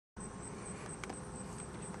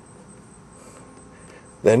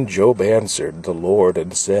Then Job answered the Lord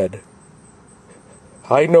and said,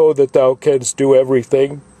 I know that thou canst do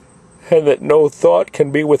everything, and that no thought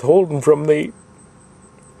can be withholden from thee.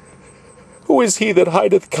 Who is he that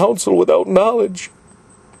hideth counsel without knowledge?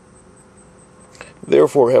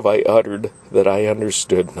 Therefore have I uttered that I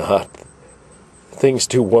understood not, things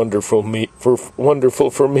too wonderful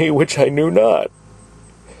for me which I knew not.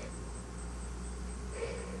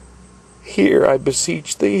 Hear, I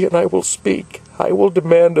beseech thee, and I will speak. I will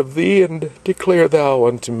demand of thee, and declare thou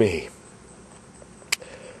unto me.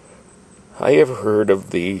 I have heard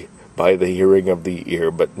of thee by the hearing of the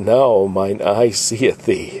ear, but now mine eye seeth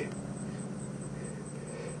thee.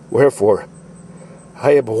 Wherefore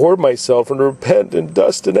I abhor myself, and repent in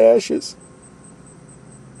dust and ashes.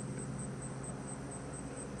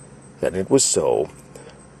 And it was so,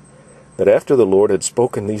 that after the Lord had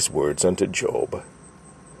spoken these words unto Job,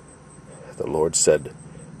 the Lord said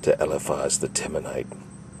to Eliphaz the Temanite,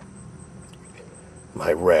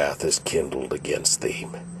 My wrath is kindled against thee,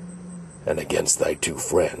 and against thy two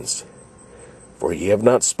friends, for ye have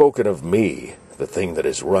not spoken of me the thing that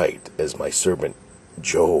is right, as my servant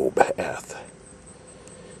Job hath.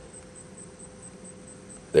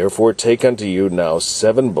 Therefore take unto you now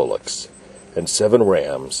 7 bullocks, and 7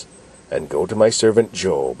 rams, and go to my servant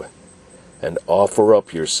Job, and offer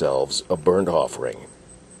up yourselves a burnt offering,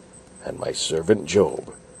 and my servant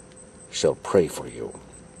Job shall pray for you.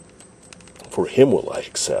 For him will I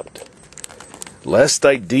accept, lest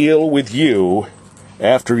I deal with you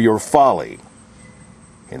after your folly,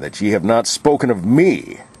 in that ye have not spoken of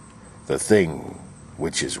me the thing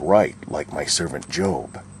which is right, like my servant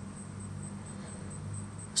Job.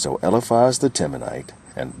 So Eliphaz the Temanite,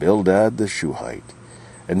 and Bildad the Shuhite,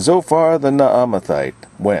 and Zophar the Naamathite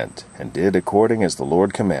went, and did according as the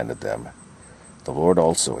Lord commanded them. The Lord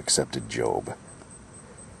also accepted Job.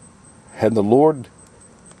 And the Lord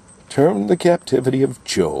turned the captivity of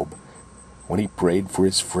Job when he prayed for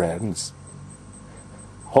his friends.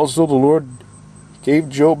 Also the Lord gave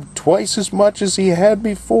Job twice as much as he had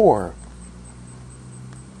before.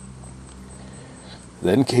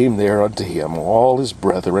 Then came there unto him all his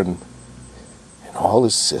brethren, and all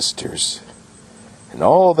his sisters, and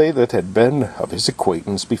all they that had been of his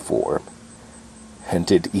acquaintance before, and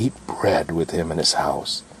did eat bread with him in his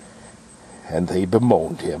house. And they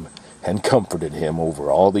bemoaned him, and comforted him over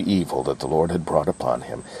all the evil that the Lord had brought upon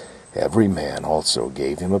him. Every man also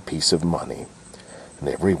gave him a piece of money, and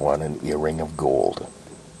every one an earring of gold.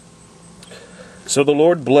 So the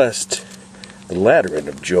Lord blessed the latter end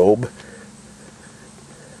of Job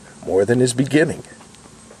more than his beginning.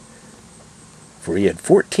 For he had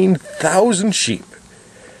 14,000 sheep,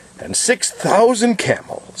 and 6,000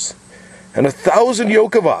 camels, and 1,000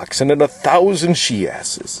 yoke of oxen, and 1,000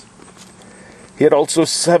 she-asses. He had also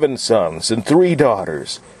 7 sons and 3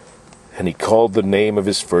 daughters, and he called the name of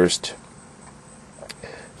his first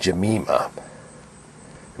Jemimah,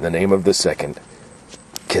 and the name of the second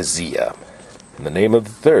Keziah, and the name of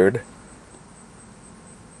the third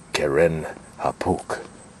Keren Hapuk.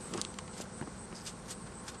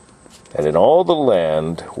 And in all the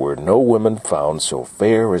land were no women found so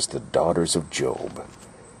fair as the daughters of Job,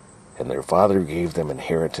 and their father gave them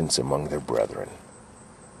inheritance among their brethren.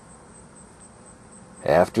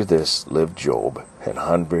 After this lived Job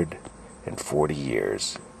 140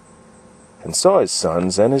 years, and saw his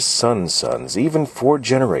sons and his sons' sons, even 4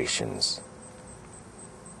 generations.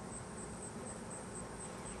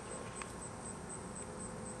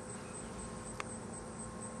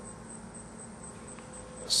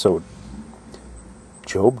 So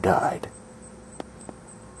Job died,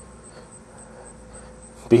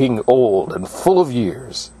 being old and full of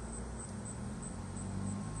years.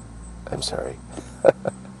 I'm sorry.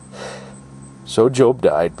 So Job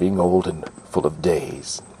died, being old and full of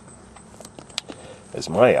days, as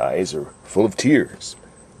my eyes are full of tears.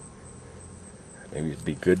 Maybe it'd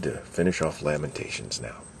be good to finish off Lamentations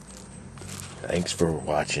now. Thanks for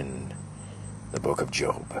watching the book of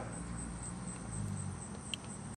Job.